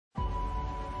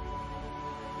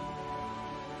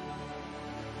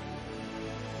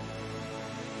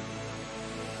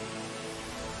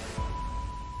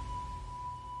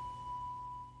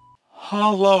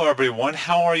Hello everyone,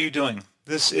 how are you doing?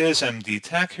 This is MD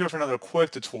Tech here for another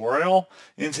quick tutorial.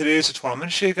 In today's tutorial, I'm going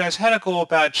to show you guys how to go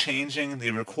about changing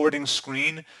the recording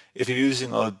screen if you're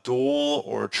using a dual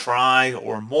or tri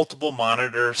or multiple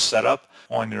monitor setup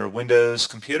on your Windows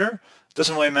computer. It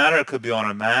doesn't really matter, it could be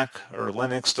on a Mac or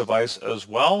Linux device as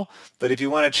well, but if you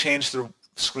want to change the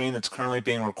screen that's currently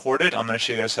being recorded, I'm going to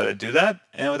show you guys how to do that.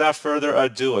 And without further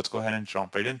ado, let's go ahead and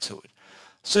jump right into it.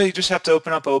 So you just have to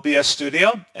open up OBS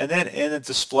Studio, and then in the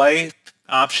display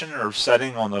option or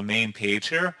setting on the main page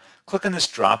here, click on this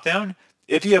drop down.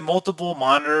 If you have multiple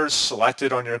monitors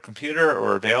selected on your computer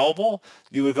or available,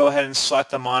 you would go ahead and select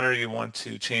the monitor you want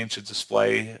to change the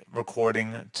display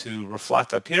recording to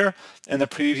reflect up here, and the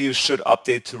preview should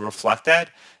update to reflect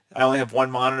that. I only have one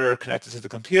monitor connected to the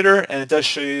computer, and it does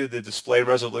show you the display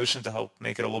resolution to help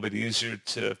make it a little bit easier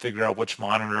to figure out which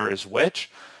monitor is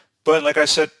which. But like I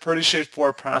said, pretty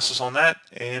straightforward process on that.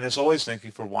 And as always, thank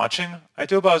you for watching. I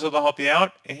do hope I was able to help you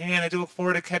out, and I do look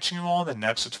forward to catching you all in the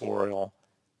next tutorial.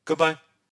 Goodbye.